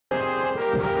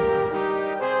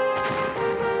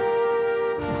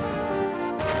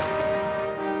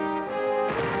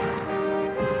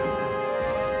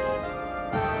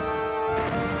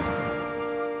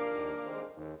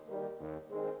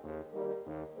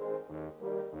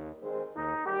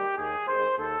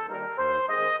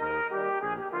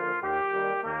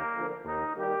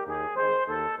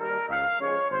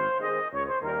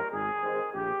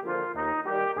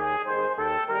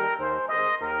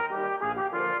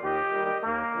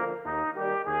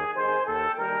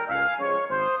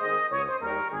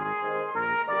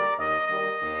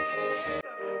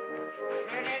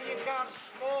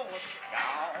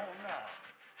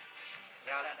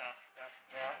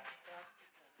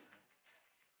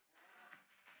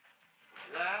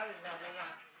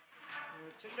For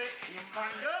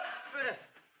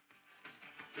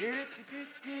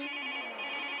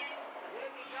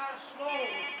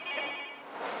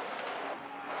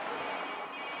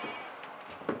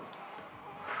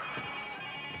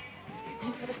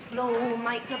the floor,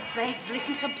 make the beds,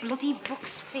 listen to bloody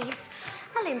Bucks Fizz.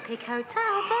 Olympic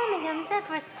Hotel, Birmingham,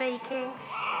 Deborah speaking.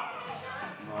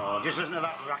 No, just listen to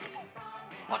that racket.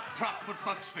 What prop put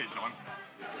Bucks Fizz on?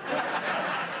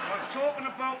 We're talking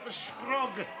about the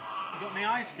Sprog. You got any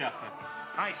ice, Gaffer?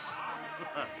 Ice?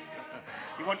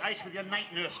 You want ice with your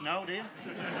night nurse now, do you?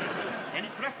 Any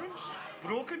preference?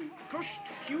 Broken, crushed,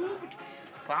 cubed?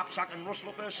 Perhaps I can rustle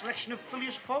up a selection of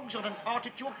Phileas Foggs on an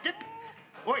artichoke dip?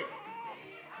 Oi!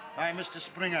 I'm Mr.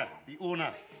 Springer, the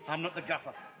owner. I'm not the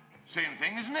gaffer. Same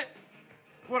thing, isn't it?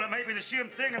 Well, it may be the same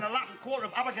thing in the Latin Quarter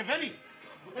of Abergavenny.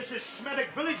 But this is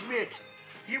Smethwick Village, mate.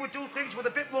 You would do things with a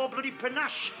bit more bloody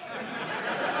panache.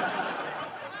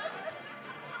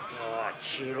 Oh,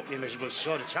 cheer up, you miserable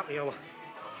sod. It's happy hour.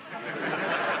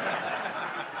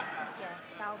 Yes,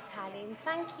 I'll tell him.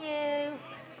 Thank you.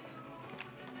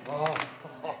 Oh.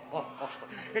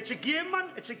 It's a game,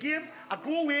 man. It's a game. I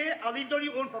go away, I leave on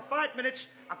your own for 5 minutes,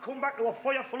 I come back to a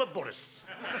fire full of Buddhists.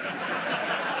 Oi,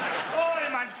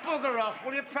 man, bugger off.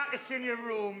 Will you practice in your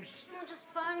rooms? I just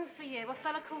phoned for you. A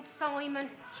fella called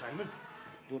Simon. Simon?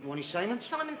 Don't know any Simons?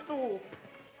 Simon Thorpe.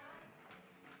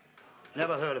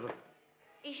 Never heard of him.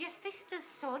 He's your sister's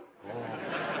son.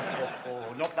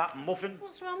 Oh, not that muffin.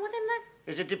 What's wrong with him, then?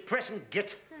 He's a depressing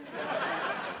git.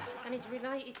 And he's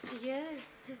related to you.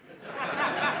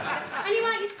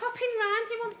 Anyway, he's popping round.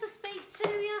 He wants to speak to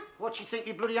you. What do you think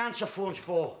your bloody answer phone's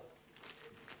for?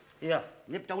 Here,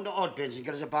 nip down to Oddbins and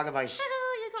get us a bag of ice.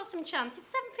 Oh, you got some chance. It's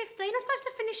 7:15. I'm supposed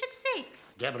to finish at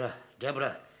 6.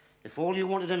 Deborah, if all you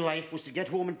wanted in life was to get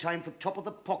home in time for Top of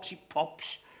the Poxy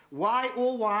Pops, why,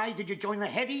 oh why, did you join the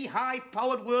heavy,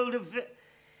 high-powered world of...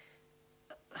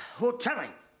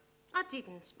 hotelling? I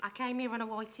didn't. I came here on a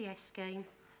YTS scheme.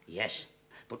 Yes,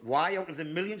 but why, out of the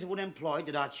millions of unemployed,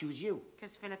 did I choose you?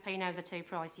 Because Filipinos are too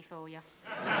pricey for you.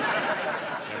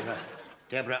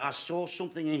 Deborah, I saw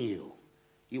something in you.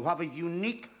 You have a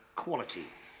unique quality,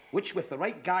 which, with the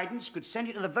right guidance, could send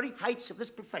you to the very heights of this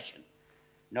profession.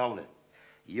 Now then,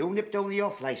 you nipped down the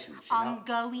off-licence. I'm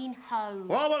going home.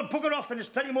 Oh, well, bugger off, and there's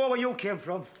plenty more where you came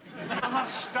from. A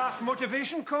staff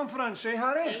motivation conference, eh,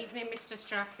 Harry? Evening, Mr.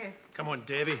 Strachan. Come on,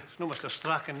 Davy. It's no Mr.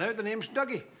 Strachan now. The name's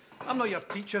Dougie. I'm not your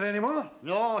teacher anymore.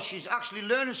 No, she's actually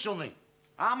learning something.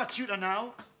 I'm a tutor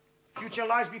now. Future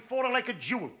lies before her like a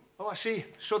jewel. Oh, I see.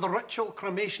 So the ritual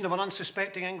cremation of an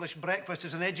unsuspecting English breakfast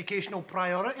is an educational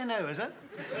priority now, is it?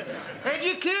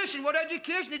 Education? What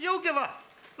education did you give her?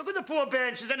 Look at the poor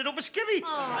bairn. She's ended up a skivvy.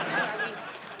 Oh, Harry.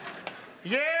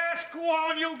 Yes, go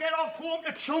on. You get off home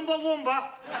to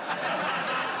Chumbawamba.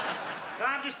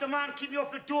 I'm just a man keeping you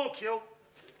off the door, Q.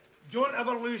 Don't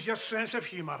ever lose your sense of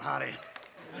humour, Harry.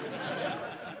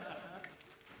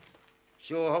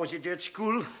 So, how was your day at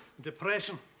school?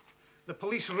 Depressing. The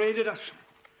police raided us.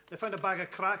 They found a bag of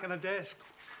crack on a desk.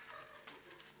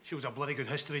 She was a bloody good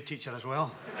history teacher as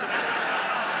well.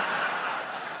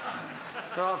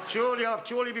 So I've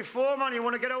told you before, man, you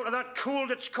want to get out of that cool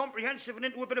that's comprehensive and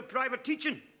into a bit of private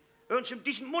teaching. Earn some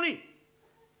decent money.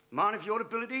 Man, of your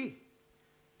ability,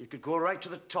 you could go right to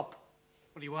the top.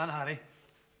 What do you want, Harry?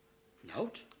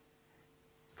 Note?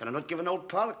 Can I not give an old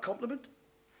pal a compliment?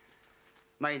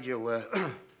 Mind you,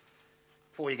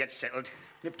 before you get settled,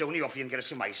 nip down the offie and get us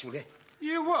some ice, will you?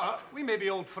 You what? We may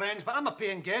be old friends, but I'm a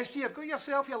paying guest here. Go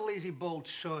yourself, you lazy, bold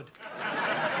sod.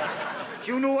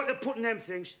 Do you know what to put in them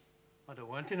things? I don't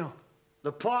want to know.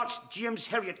 The parts James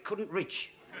Herriot couldn't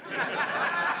reach.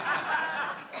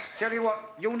 Tell you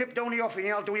what, you nip down the offie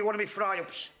and I'll do you one of my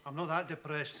fry-ups. I'm not that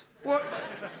depressed. What?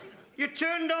 You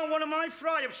turned down one of my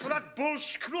fry-ups for that bull's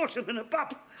scrotum in a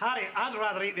bap. Harry, I'd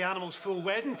rather eat the animal's full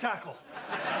wedding tackle.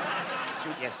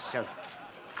 Suit yourself.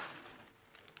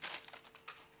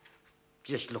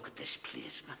 Just look at this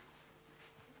place, man.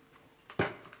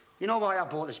 You know why I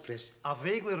bought this place? I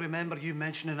vaguely remember you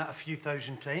mentioning it a few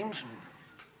thousand times.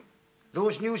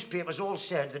 Those newspapers all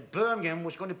said that Birmingham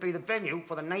was going to be the venue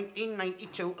for the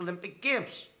 1992 Olympic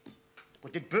Games.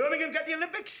 But did Birmingham get the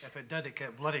Olympics? If it did, it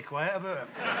kept bloody quiet about it.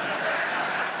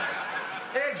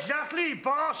 Exactly.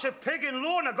 Bar Sir Pig and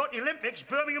Lorna got the Olympics,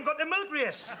 Birmingham got the milk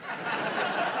race.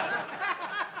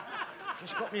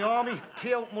 Just got my army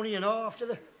payout money, after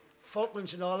the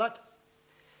Falklands and all that.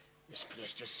 This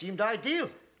place just seemed ideal.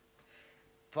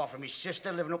 Apart from his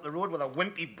sister living up the road with a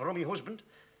wimpy, brummy husband.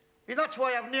 That's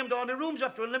why I've named all the rooms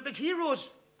after Olympic heroes.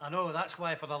 I know, that's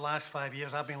why for the last 5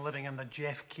 years I've been living in the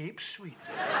Jeff Cape suite.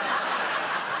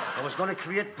 I was going to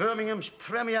create Birmingham's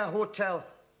premier hotel.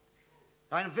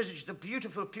 I envisaged the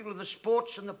beautiful people of the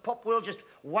sports and the pop world just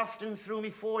wafting through me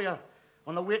foyer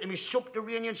on the way to me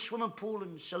subterranean swimming pool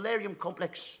and solarium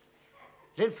complex.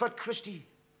 Linford Christie,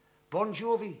 Bon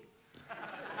Jovi.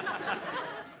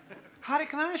 Harry,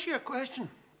 can I ask you a question?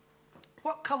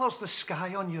 What colour's the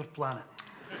sky on your planet?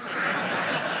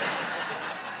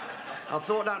 I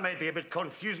thought that might be a bit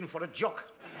confusing for a jock.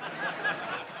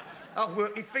 I've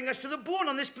worked my fingers to the bone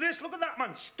on this place. Look at that,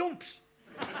 man. Stumps.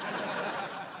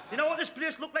 You know what this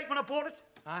place looked like when I bought it?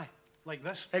 Aye, like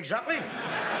this. Exactly.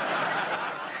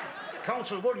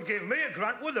 Council wouldn't give me a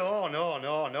grant, would they? Oh,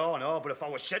 no. But if I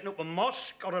was setting up a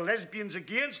mosque or a lesbians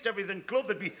against everything club,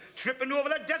 they'd be tripping over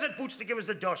their desert boots to give us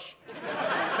the dosh.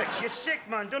 Makes you sick,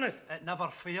 man, doesn't it? It never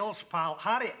fails, pal.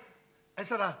 Harry, is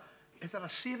there a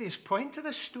serious point to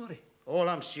this story? All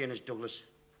I'm saying is, Douglas,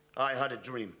 I had a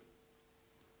dream.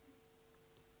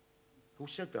 Who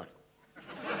said that?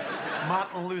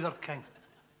 Martin Luther King.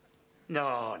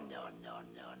 No.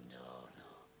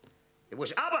 It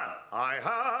was ABBA. I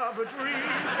have a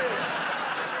dream.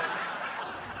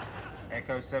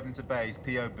 Echo 7 to base,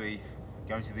 POB.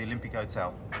 Going to the Olympic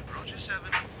Hotel. Roger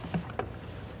 7.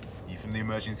 You from the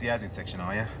emergency housing section,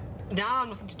 are you? No,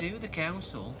 nothing to do with the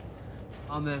council.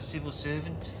 I'm a civil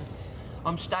servant.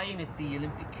 I'm staying at the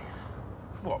Olympic.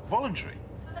 What, voluntary?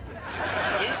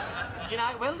 Yes? Do you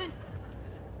know it well, then?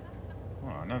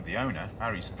 Well, I know the owner,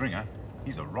 Harry Springer.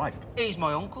 He's a ripe. He's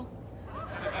my uncle.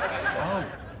 Oh,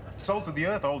 salt of the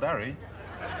earth, old Harry.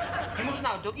 You must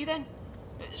know Dougie, then.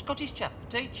 A Scottish chap, a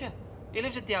teacher. He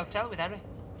lives at the hotel with Harry.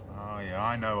 Oh, yeah,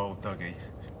 I know old Dougie.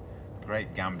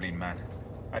 Great gambling man.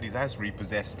 Had his house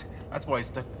repossessed. That's why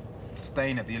he's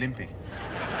staying at the Olympic.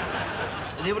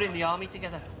 They were in the army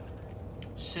together.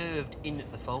 Served in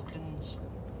the Falklands.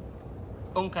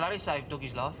 Uncle Harry saved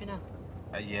Dougie's life, you know.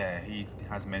 Yeah, he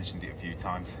has mentioned it a few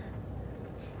times.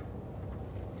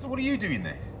 So what are you doing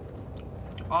there?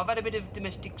 I've had a bit of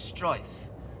domestic strife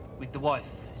with the wife,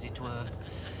 as it were.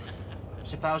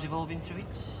 Suppose you've all been through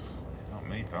it? Not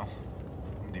me, pal.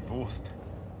 I'm divorced.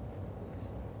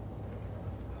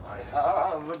 I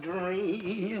have a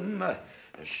dream, a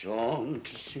song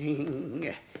to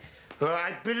sing.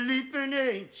 I believe in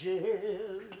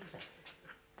angels.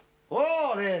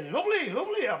 Oh, they're lovely.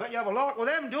 I bet you have a lark with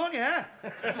them, don't you, huh?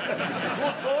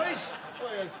 Both boys? Oh,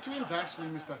 yes, twins, actually,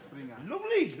 Mr. Springer.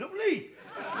 Lovely.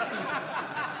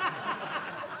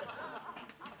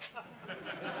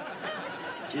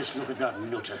 Just look at that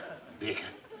nutter, Baker.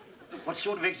 What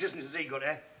sort of existence has he got,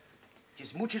 eh?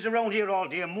 Just mooches around here all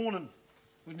day moaning.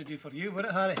 Wouldn't it do for you, would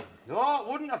it, Harry? No, it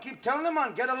wouldn't. I keep telling the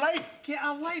man, get a life. Get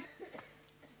a life?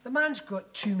 The man's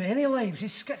got too many lives.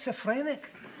 He's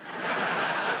schizophrenic.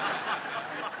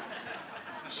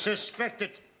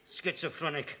 Suspected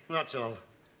schizophrenic, that's all.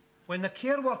 When the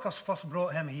care workers first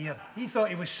brought him here, he thought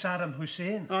he was Saddam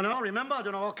Hussein. Oh, no, remember, I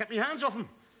don't know, I kept my hands off him.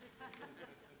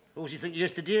 Who does he think he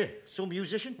is today? Some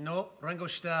musician? No, Ringo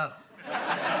Starr. Oh,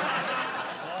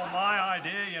 my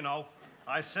idea, you know.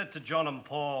 I said to John and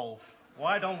Paul,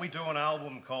 why don't we do an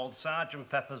album called Sgt.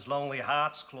 Pepper's Lonely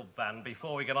Hearts Club Band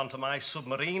before we get onto my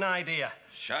submarine idea?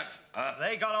 Shut up.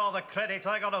 They got all the credit.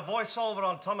 I got a voiceover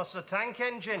on Thomas the Tank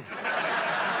Engine.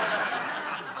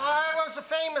 I was a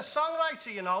famous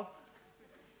songwriter, you know.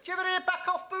 Did you ever hear Back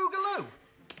Off Boogaloo?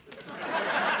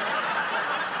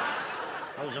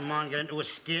 How's a man get into a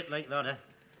state like that, eh?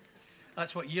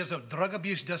 That's what years of drug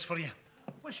abuse does for you.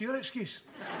 What's your excuse?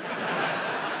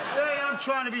 Hey, I'm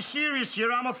trying to be serious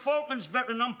here. I'm a Falklands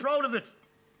veteran. I'm proud of it.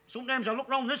 Sometimes I look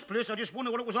round this place, I just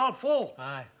wonder what it was all for.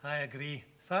 Aye, I agree.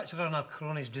 Thatcher and her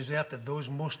cronies deserted those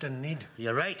most in need.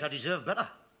 You're right, I deserve better.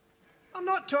 I'm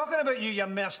not talking about you, you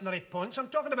mercenary punch. I'm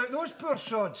talking about those poor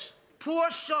sods. Poor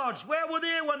sods, where were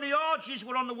they when the Argies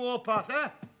were on the warpath, eh?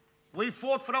 We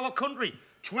fought for our country.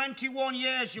 21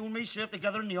 years you and me served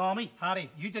together in the army. Harry,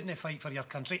 you didn't fight for your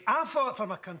country. I fought for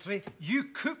my country. You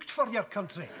cooked for your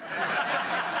country.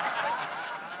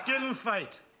 Didn't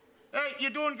fight. Hey, you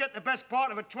don't get the best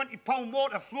part of a 20-pound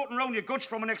water floating around your guts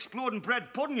from an exploding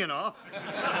bread pudding, you know.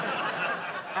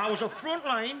 I was a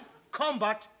frontline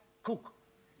combat cook.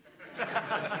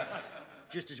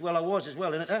 Just as well I was as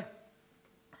well, innit, eh?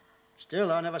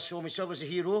 Still, I never saw myself as a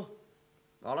hero.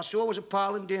 All I saw was a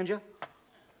pal in danger.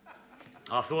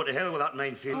 I thought to hell with that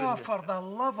minefield. Oh, for the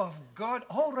love of God.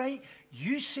 All right,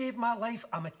 you saved my life.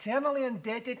 I'm eternally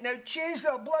indebted. Now change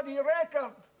the bloody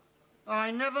record.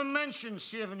 I never mentioned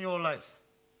saving your life.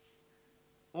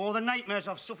 All the nightmares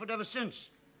I've suffered ever since.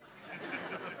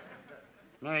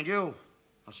 Mind you,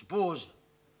 I suppose,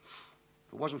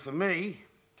 if it wasn't for me,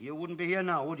 you wouldn't be here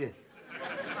now, would you?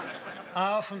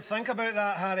 I often think about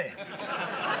that, Harry.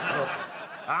 Look,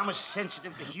 I'm as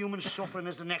sensitive to human suffering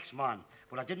as the next man.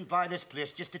 But I didn't buy this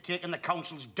place just to take in the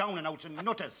council's down and outs and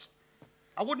nutters.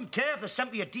 I wouldn't care if they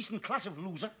sent me a decent class of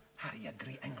loser. Harry, you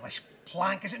great English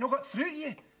plank. Has it not got through to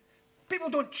you? People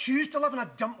don't choose to live in a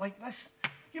dump like this.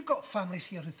 You've got families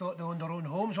here who thought they owned their own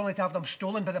homes, only to have them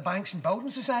stolen by the banks and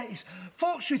building societies.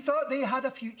 Folks who thought they had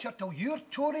a future till your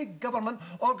Tory government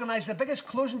organised the biggest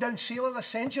closing down sale of the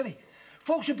century.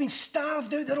 Folks who've been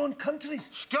starved out their own countries.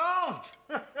 Starved?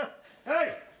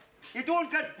 Hey, you don't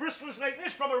get bristles like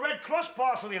this from a Red Cross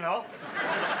parcel, you know.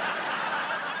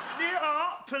 They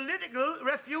are political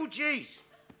refugees.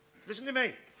 Listen to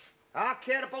me. I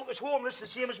care about this homeless the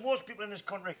same as most people in this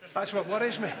country. That's what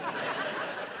worries me.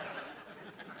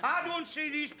 I don't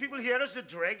see these people here as the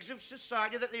dregs of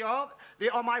society that they are. They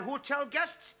are my hotel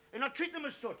guests, and I treat them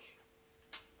as such.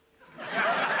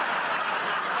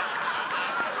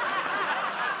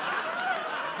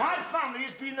 My family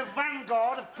has been the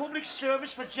vanguard of public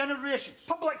service for generations.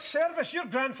 Public service? Your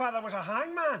grandfather was a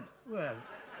hangman. Well,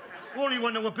 only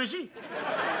when they were busy.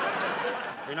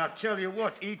 And I tell you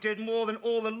what, he did more than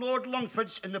all the Lord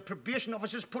Longfords and the probation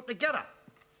officers put together.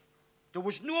 There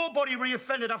was nobody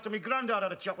re-offended after my granddad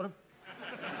had a chat with him.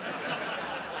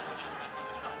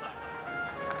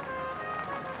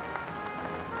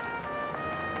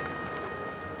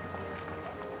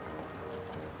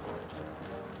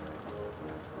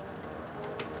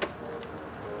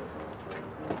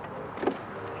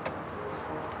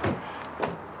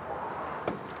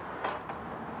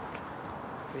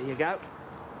 There you go.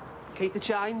 Keep the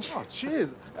change. Oh, cheers.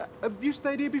 Have you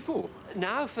stayed here before?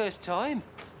 No, first time.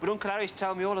 But Uncle Harry's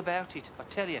told me all about it. I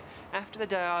tell you, after the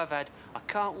day I've had, I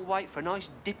can't wait for a nice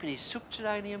dip in his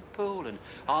subterranean pool and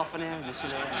half an hour in the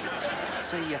solarium.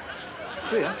 See ya.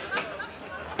 See ya.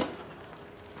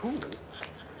 Pool?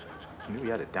 I knew he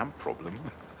had a damp problem.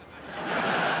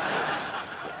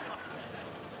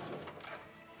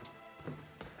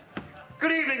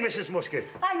 Good evening, Mrs. Musket.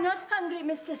 I'm not hungry,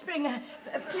 Mr. Springer.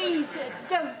 Please,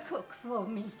 don't cook for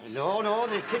me. No,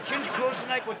 the kitchen's closed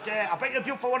tonight, but I bet you'll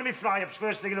do for one of me fry-ups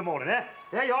first thing in the morning, eh?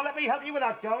 There you are, let me help you with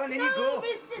that, darling, in you go.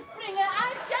 Mr. Springer,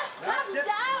 I've just come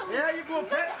down. There you go,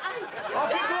 pet. Off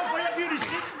you go for your beauty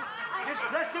sleep. Just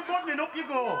press the button and up you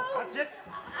go. That's it.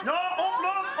 No,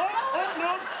 up,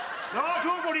 no. No,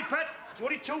 don't worry, pet. It's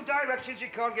only two directions, you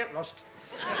can't get lost.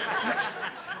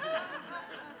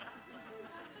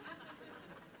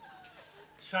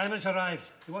 Simon's arrived.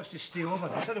 He wants to stay over.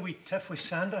 He's had a wee tiff with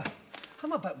Sandra.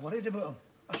 I'm a bit worried about him.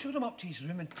 I showed him up to his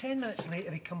room, and 10 minutes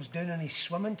later he comes down in his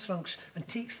swimming trunks and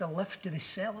takes the lift to the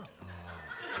cellar.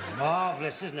 Oh,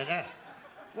 marvellous, isn't it, eh?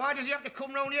 Why does he have to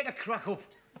come round here to crack up?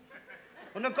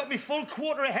 And they've got me full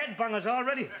quarter of headbangers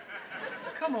already.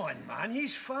 Come on, man,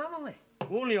 he's family.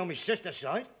 Only on my sister's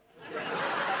side.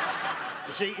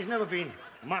 You see, he's never been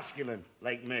masculine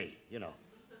like me, you know.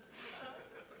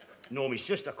 No, my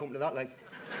sister come to that, like.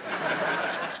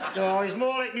 No, he's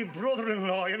more like me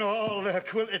brother-in-law, you know, all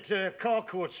quilted car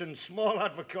coats and small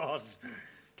advocars.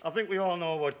 I think we all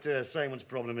know what Simon's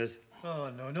problem is. Oh,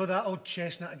 no, that old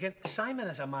chestnut again. Simon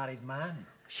is a married man.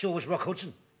 So is Rock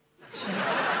Hudson.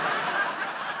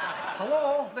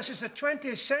 Hello, this is the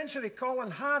 20th century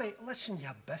calling Harry. Listen, you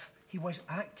biff, he was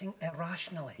acting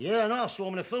irrationally. Yeah, no, I saw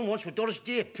him in a film once with Doris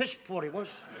Day. Piss poor he was.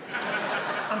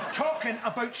 I'm talking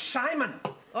about Simon.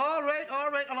 All right,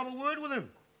 I'll have a word with him.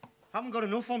 Haven't got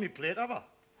enough on me plate, have I?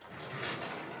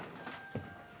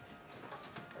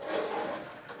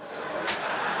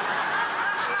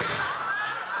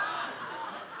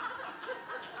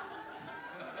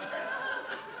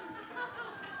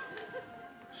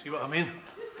 See what I mean?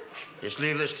 Just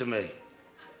leave this to me.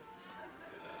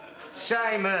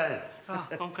 Simon! Oh,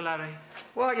 Uncle Harry.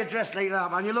 Why are you dressed like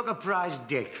that, man? You look a prize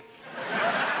dick.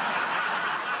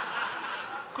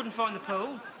 Couldn't find the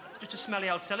pool. Just a smelly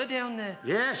old cellar down there.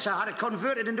 Yes, I had it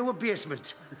converted into a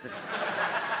basement.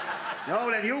 Now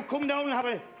then, you come down and have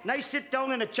a nice sit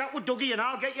down and a chat with Dougie and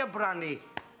I'll get you brandy.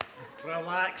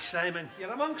 Relax, Simon.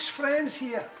 You're amongst friends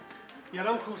here. Your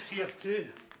uncle's here too.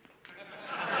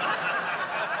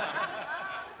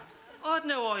 I had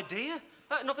no idea.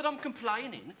 Not that I'm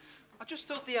complaining. I just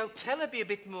thought the hotel would be a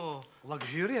bit more...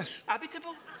 Luxurious.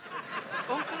 habitable.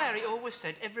 Uncle Harry always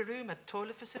said every room had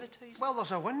toilet facilities. Well,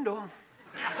 there's a window.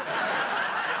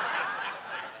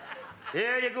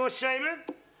 Here you go, Simon.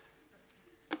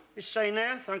 Just sign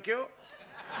there, thank you.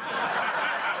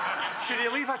 Should he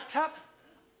leave a tip?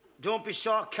 Don't be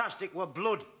sarcastic, we're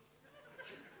blood.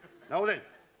 Now then,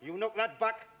 you knock that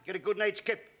back, get a good night's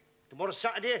kip. Tomorrow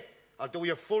Saturday, I'll do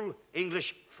you a full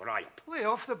English fry-up. Lay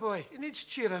off the boy. He needs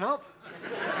cheering up.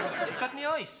 You got any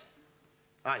ice?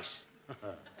 Ice.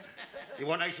 You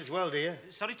want ice as well, do you?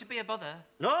 Sorry to be a bother.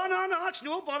 No, it's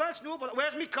no bother, it's no bother.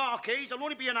 Where's me car keys? I'll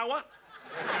only be an hour.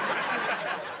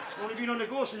 Only been on the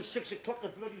go since 6 o'clock the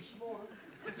bloody morning.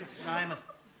 Simon,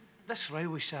 this row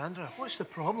with Sandra, what's the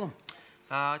problem?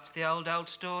 It's the old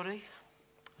story.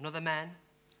 Another man.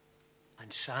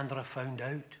 And Sandra found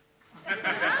out.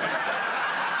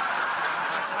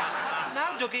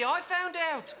 No, Dougie, I found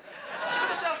out. She got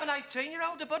herself an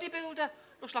 18-year-old, a bodybuilder.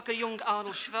 Looks like a young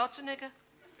Arnold Schwarzenegger.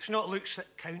 It's not looks that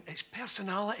count, it's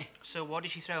personality. So why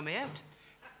did she throw me out?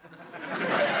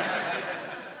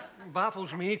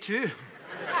 Baffles me too.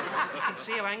 You can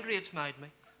see how angry it's made me.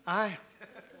 Aye,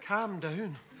 calm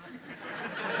down.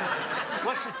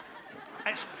 Listen,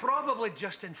 it's probably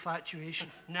just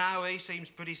infatuation. No, he seems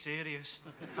pretty serious.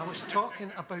 I was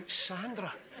talking about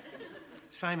Sandra.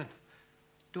 Simon,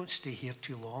 don't stay here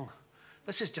too long.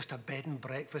 This is just a bed and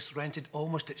breakfast rented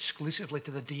almost exclusively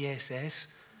to the DSS.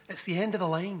 It's the end of the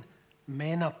line.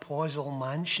 Menopausal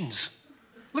mansions.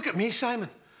 Look at me, Simon.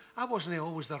 I wasn't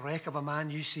always the wreck of a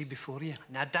man you see before you.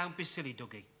 Now, don't be silly,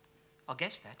 Dougie. I'll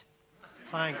guess that.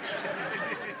 Thanks.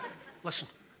 Listen,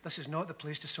 this is not the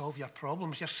place to solve your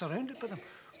problems. You're surrounded by them.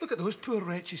 Look at those poor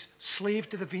wretches, slave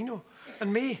to the vino.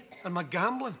 And me, and my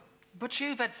gambling. But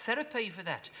you've had therapy for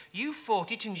that. You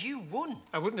fought it and you won.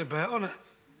 I wouldn't have bet on it.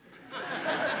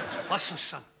 Listen,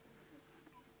 son.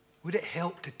 Would it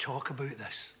help to talk about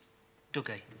this?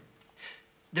 Dougie,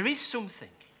 there is something.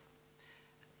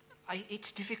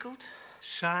 It's difficult.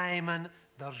 Simon,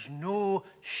 there's no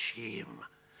shame.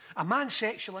 A man's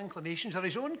sexual inclinations are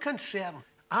his own concern.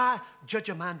 I judge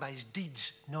a man by his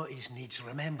deeds, not his needs.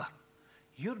 Remember,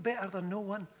 you're better than no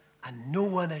one, and no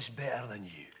one is better than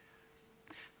you.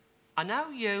 I know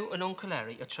you and Uncle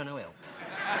Harry are trying to help.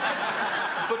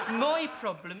 But my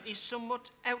problem is somewhat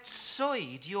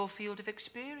outside your field of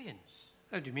experience.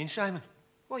 How do you mean, Simon?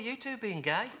 Well, you two being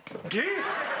gay. Gay?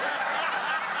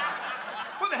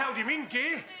 What the hell do you mean,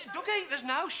 gay? Dougie, there's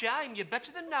no shame. You're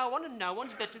better than no one, and no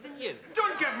one's better than you.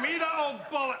 Don't give me that old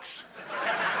bollocks.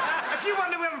 If you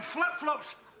weren't wearing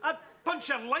flip-flops, I'd punch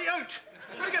your light out.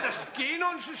 Where do you get this gay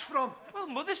nonsense from? Well,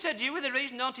 Mother said you were the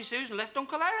reason Auntie Susan left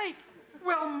Uncle Harry.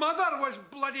 Well, Mother was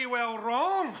bloody well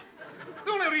wrong.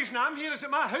 The only reason I'm here is that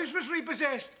my house was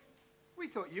repossessed. We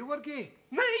thought you were gay.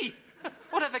 Me?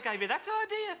 Whatever gave you that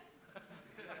idea?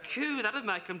 Coo, that'd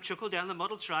make them chuckle down the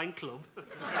Model Train Club.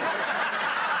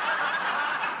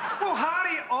 Well,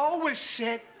 Harry always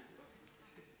said,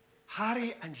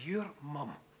 Harry and your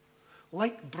mum,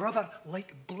 like brother,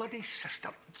 like bloody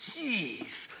sister.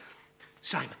 Jeez.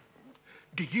 Simon,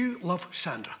 do you love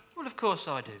Sandra? Well, of course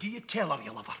I do. Do you tell her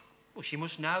you love her? Well, she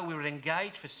must know we were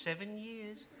engaged for 7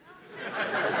 years.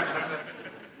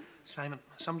 Simon,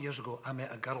 some years ago I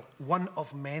met a girl, one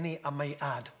of many I might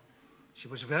add. She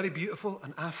was very beautiful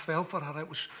and I fell for her. It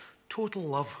was total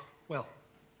love. Well,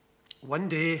 one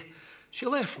day she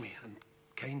left me and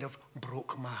kind of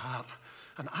broke my heart.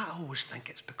 And I always think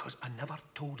it's because I never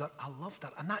told her I loved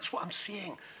her. And that's what I'm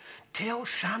saying. Tell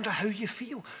Sandra how you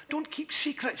feel. Don't keep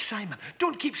secrets, Simon.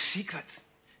 Don't keep secrets.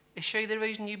 Is she the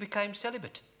reason you became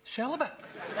celibate? Celibate?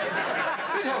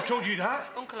 Who the hell told you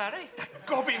that? Uncle Harry. That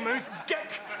gobby mouth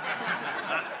git!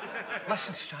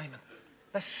 Listen, Simon,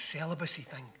 this celibacy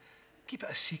thing, keep it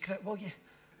a secret, will you?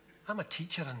 I'm a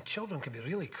teacher and children can be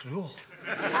really cruel.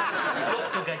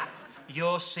 Look, Dougie,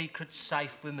 your secret's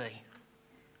safe with me.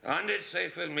 And it's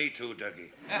safe with me too, Dougie.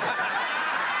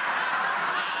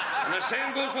 And the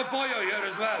same goes for Boyo here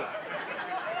as well.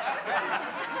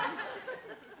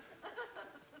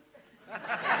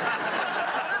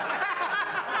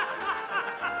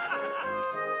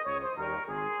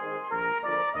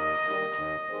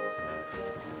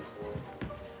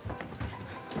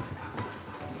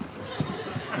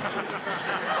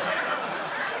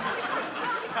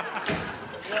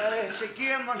 It's a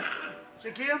game, man. It's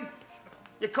a game.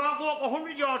 You can't walk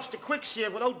 100 yards to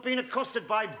Quicksave without being accosted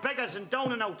by beggars and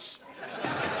down-and-outs.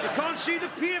 You can't see the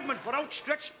pavement for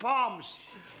outstretched palms.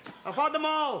 I've had them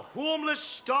all. Homeless,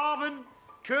 starving,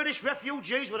 Kurdish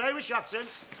refugees with Irish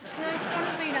accents. It's no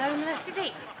fun of being homeless, is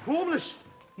it? Homeless?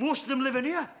 Most of them live in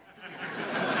here.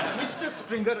 Mr.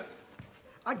 Springer,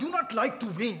 I do not like to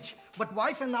whinge, but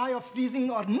wife and I are freezing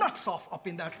our nuts off up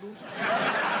in that room.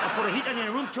 I put a heater in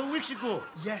your room 2 weeks ago.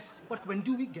 Yes, but when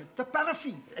do we get the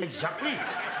paraffin? Exactly.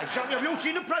 Exactly. Have you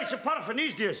seen the price of paraffin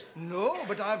these days? No,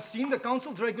 but I've seen the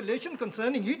council's regulation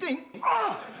concerning heating.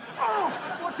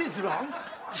 What is wrong?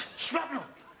 Shrapnel.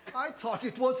 I thought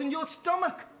it was in your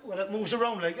stomach. Well, it moves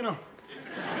around like, you know.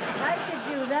 I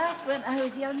could do that when I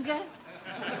was younger.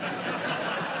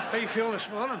 How you feeling this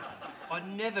morning? I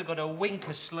never got a wink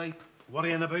of sleep.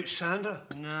 Worrying about Sandra?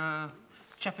 No.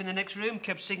 Chap in the next room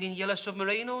kept singing Yellow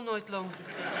Submarine all night long.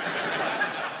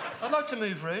 I'd like to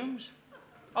move rooms.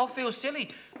 I'll feel silly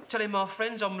telling my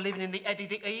friends I'm living in the Eddie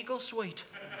the Eagle suite.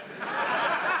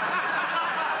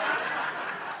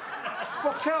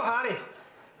 Well, tell Harry.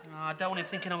 Oh, I don't want him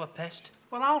thinking I'm a pest.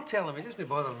 Well, I'll tell him. It doesn't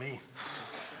bother me.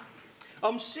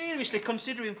 I'm seriously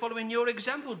considering following your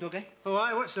example, Dougie. Oh,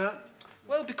 aye, what's that?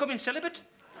 Well, becoming celibate.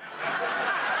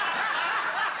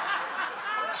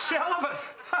 Celibate?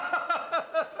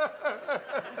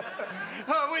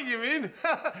 Oh, what do you mean?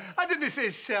 I didn't say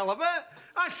celibate.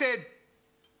 I said...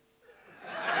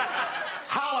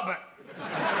 halibut.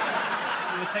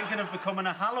 You were thinking of becoming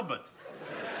a halibut?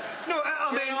 No,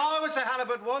 I mean... Yeah, I was a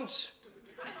halibut once.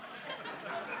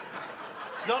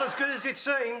 It's not as good as it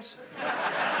seems.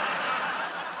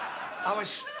 I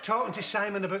was talking to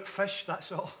Simon about fish,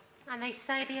 that's all. And they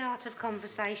say the art of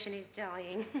conversation is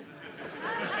dying.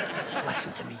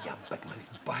 Listen to me, you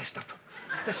big-mouthed bastard.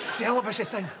 This celibacy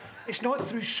thing, it's not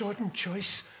through sodden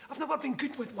choice. I've never been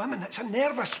good with women. It's a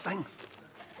nervous thing.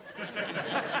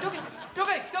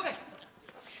 Dougie!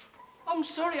 I'm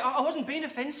sorry, I wasn't being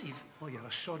offensive. Oh, you're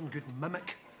a sodden good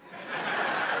mimic.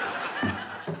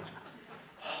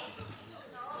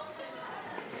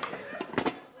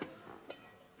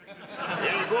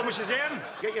 There you go, Mrs. Ann.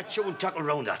 Get your chew and tackle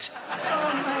round that.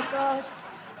 Oh, my God.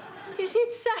 Is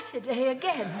it Saturday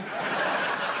again?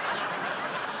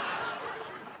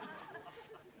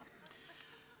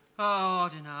 Oh, I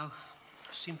don't know. I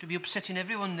seem to be upsetting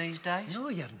everyone these days. No,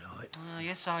 you're not.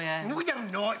 Yes, I am. No, you're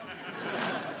not.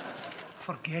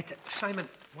 Forget it. Simon,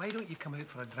 why don't you come out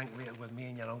for a drink later with me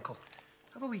and your uncle?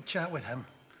 Have a wee chat with him.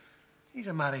 He's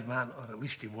a married man, or at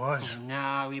least he was. Oh,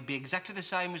 no, he'd be exactly the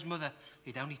same as Mother.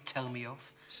 He'd only tell me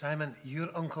off. Simon, your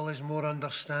uncle is more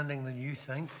understanding than you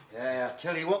think. Yeah, I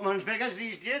tell you what, man, beggars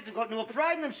these days, they've got no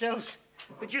pride in themselves.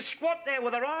 They just squat there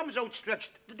with their arms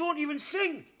outstretched. They don't even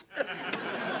sing.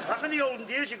 Back in the olden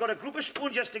days, you got a group of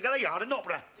sponges together, you had an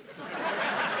opera.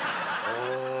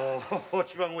 Oh,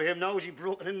 what's wrong with him now? Has he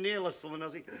broken a nail or something,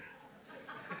 has he?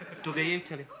 Dougie, you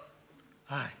tell him.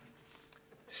 Aye.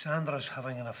 Sandra's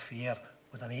having an affair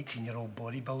with an 18-year-old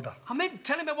bodybuilder. I meant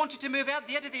tell him I wanted to move out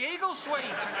the Eddie the Eagle suite.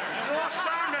 Oh,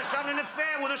 Sandra's having an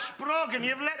affair with a sprog and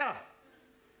you've let her.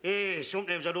 Hey,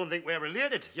 sometimes I don't think we're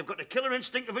related. You've got the killer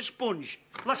instinct of a sponge.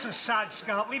 Listen, sad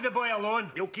scalp, leave the boy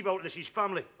alone. You keep out of this, his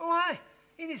family. Oh, aye.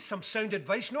 He needs some sound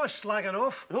advice, not slagging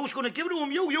off. Who's going to give it to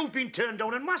him? You've been turned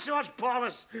down in massage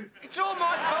parlours. It's all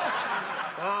my fault.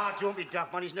 Ah, don't be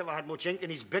daft, man. He's never had much ink in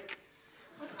his bick.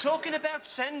 I'm talking about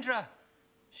Sandra.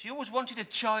 She always wanted a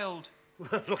child.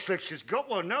 Looks like she's got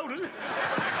one now, doesn't it?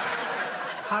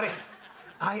 Harry,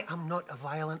 I am not a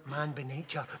violent man by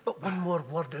nature, but one more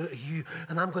word out of you,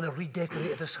 and I'm going to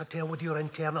redecorate this hotel with your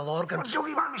internal organs.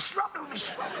 Dougie, man, me shrapnel.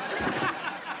 It's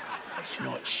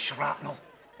not shrapnel.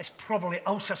 It's probably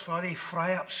ulcers for the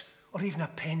fry-ups, or even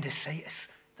appendicitis.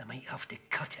 They might have to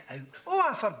cut it out. Oh,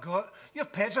 I forgot. You're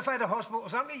petrified of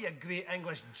hospitals, aren't you, you great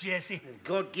English Jessie?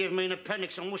 God gave me an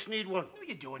appendix. I must need one. No,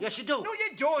 you don't. Yes, you do. No,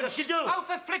 you don't. Yes, you do. Oh,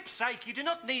 for flip's sake, you do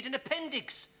not need an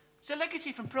appendix. It's a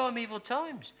legacy from primeval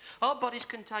times. Our bodies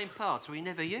contain parts we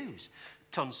never use.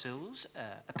 Tonsils,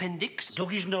 appendix...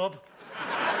 Dougie's knob.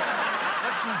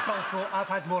 Listen, Bunko, I've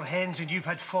had more hens than you've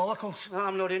had follicles.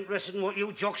 I'm not interested in what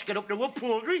you jocks get up to with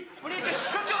poultry. Will you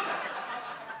just shut up?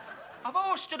 I've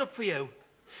always stood up for you.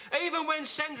 Even when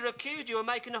Sandra accused you of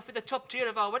making off with the top tier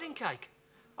of our wedding cake.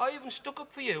 I even stuck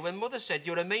up for you when Mother said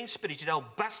you're a mean-spirited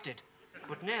old bastard.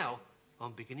 But now,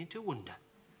 I'm beginning to wonder.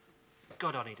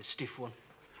 God, I need a stiff one.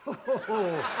 Which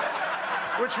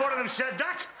one of them said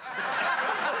that?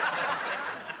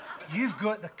 You've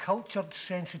got the cultured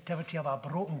sensitivity of a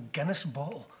broken Guinness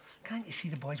bottle. Can't you see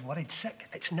the boy's worried sick?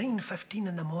 It's 9:15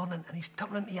 in the morning and he's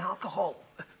turning to alcohol.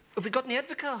 Have we got any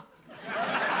Advocar?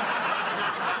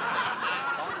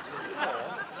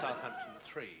 Southampton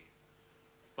 3.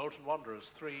 Bolton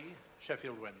Wanderers 3.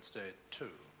 Sheffield Wednesday 2.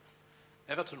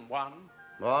 Everton 1.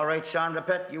 All right, Sandra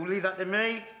Pet, you leave that to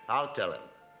me. I'll tell him.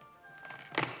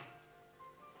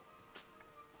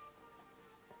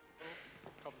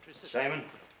 Simon,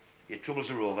 your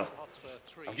troubles are over.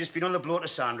 I've just been on the blow to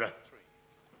Sandra.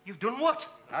 You've done what?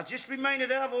 I just reminded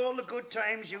her of all the good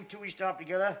times you two used to have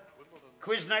together.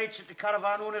 Quiz nights at the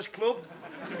Caravan Owners Club.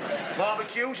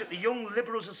 Barbecues at the Young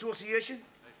Liberals Association.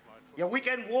 Your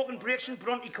weekend walking breaks in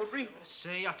Bronte Country.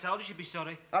 See, I told you she'd be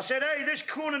sorry. I said, hey, this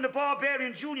Conan the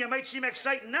Barbarian Jr. might seem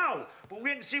exciting now, but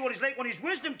wait and see what he's like when his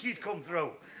wisdom teeth come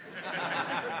through.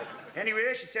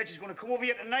 Anyway, she said she's going to come over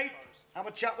here tonight, have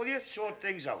a chat with you, sort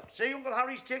things out. See, Uncle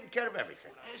Harry's taking care of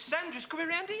everything. Sandra's coming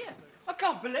round here. I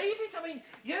can't believe it. I mean,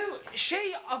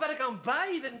 I better go and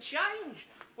bathe and change.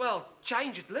 Well,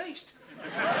 change at least. I'm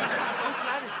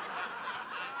glad.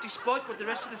 Despite what the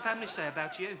rest of the family say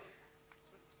about you.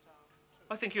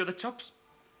 I think you're the tops.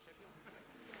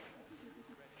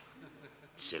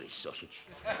 Silly sausage.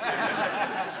 Well,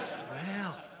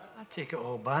 I take it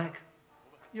all back.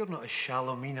 You're not as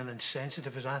shallow, mean and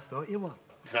insensitive as I thought you were.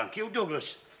 Thank you,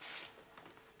 Douglas.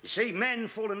 You see, men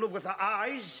fall in love with their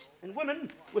eyes and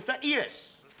women with their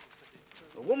ears.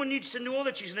 A woman needs to know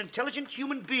that she's an intelligent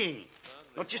human being,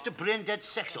 not just a brain-dead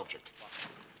sex object.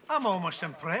 I'm almost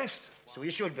impressed. So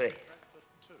you should be.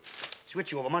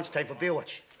 Switch over, man. It's time for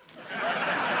Baywatch.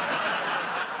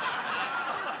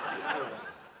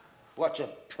 What a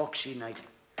poxy night.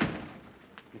 When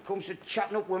it comes to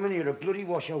chatting up women, you're a bloody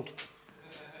washout.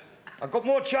 I've got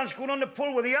more chance going on the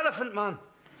pull with the elephant, man.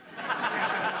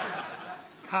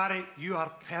 Harry, you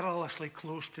are perilously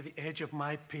close to the edge of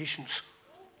my patience.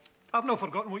 I've not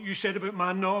forgotten what you said about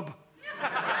my knob.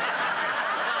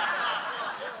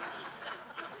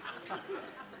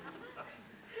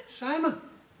 Simon,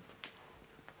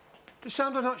 did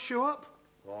Sandra not show up?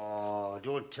 Oh,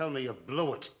 don't tell me you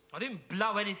blew it. I didn't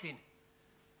blow anything.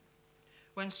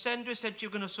 When Sandra said she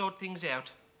was going to sort things out,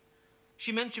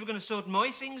 she meant she was going to sort my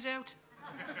things out.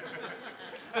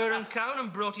 Her and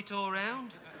Conan brought it all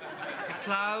round. My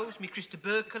clothes, my Christa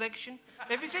Burke collection,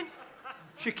 everything.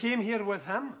 She came here with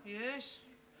him? Yes.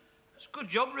 It's a good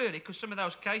job, really, because some of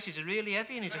those cases are really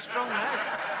heavy and he's a strong lad.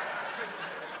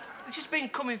 This has been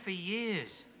coming for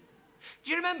years.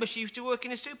 Do you remember she used to work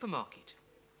in a supermarket?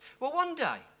 Well, one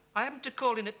day, I happened to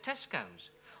call in at Tesco's,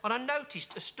 and I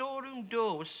noticed a storeroom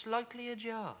door was slightly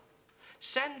ajar.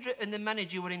 Sandra and the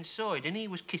manager were inside, and he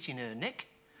was kissing her neck.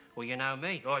 Well, you know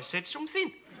me, I said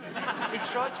something. He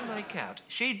tried to make out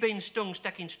she'd been stung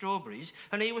stacking strawberries,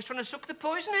 and he was trying to suck the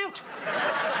poison out.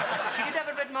 She did have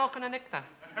a red mark on her neck, though.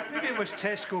 Maybe it was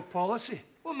Tesco policy.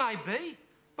 Well, maybe.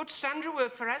 But Sandra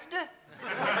worked for Asda.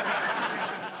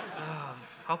 Oh,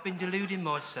 I've been deluding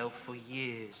myself for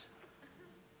years.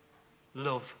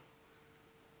 Love.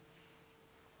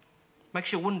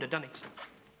 Makes you wonder, doesn't it?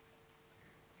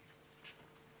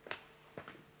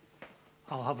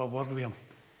 I'll have a word with him.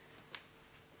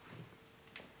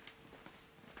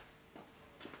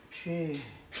 Gee.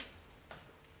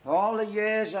 All the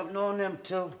years I've known them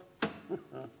two.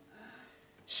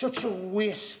 Such a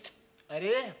waste. Are,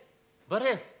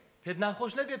 Bareth, pedna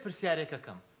khosh nabie persiare ka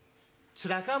kam.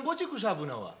 Chrakam bochi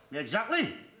kushabunawa.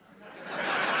 Exactly.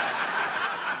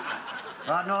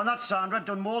 Ah, no, not Sandra.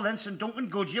 Done more than St. Duncan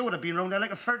Goods. You would have been round there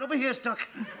like a ferret over here stuck.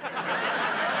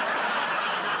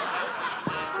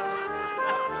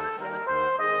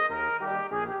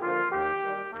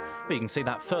 You can see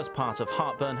that first part of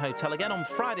Heartburn Hotel again on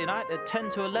Friday night at 10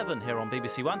 to 11 here on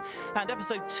BBC One. And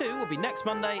episode 2 will be next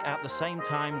Monday at the same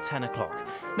time, 10 o'clock.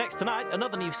 Next tonight,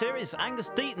 another new series,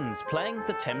 Angus Deaton's playing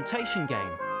The Temptation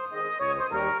Game.